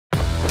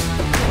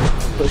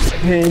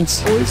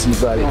Hands.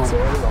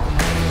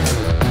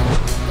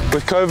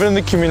 With COVID in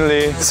the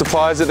community,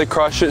 supplies at the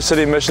Christchurch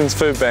City Missions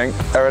Food Bank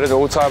are at an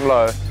all-time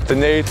low. The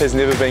need has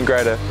never been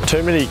greater.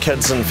 Too many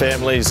kids and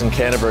families in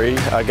Canterbury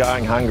are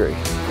going hungry.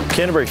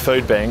 Canterbury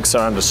food banks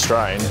are under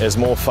strain as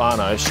more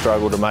whānau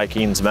struggle to make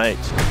ends meet.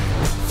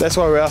 That's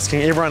why we're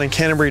asking everyone in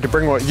Canterbury to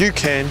bring what you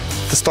can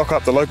to stock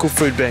up the local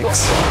food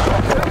banks.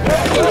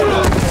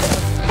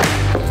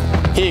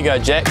 Here you go,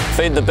 Jack.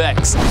 Feed the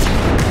backs.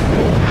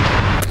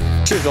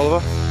 Cheers, Oliver.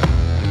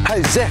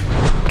 Hey, Zach,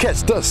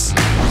 catch this.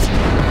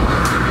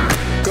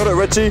 Got it,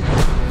 Richie.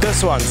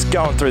 This one's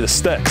going through the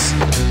sticks.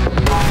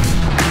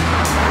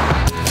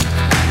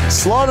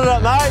 Slide it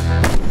up,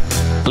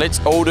 mate. Let's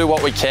all do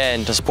what we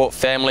can to support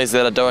families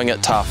that are doing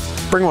it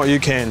tough. Bring what you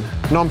can.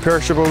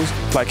 Non-perishables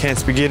like canned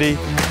spaghetti,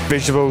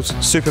 vegetables,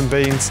 soup and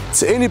beans.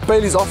 To any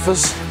Bayleys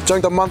office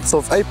during the months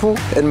of April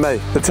and May.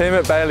 The team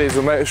at Bayleys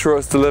will make sure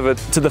it's delivered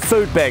To the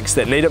food banks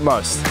that need it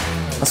most.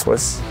 to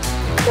Swiss.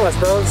 Nice,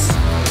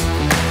 bros.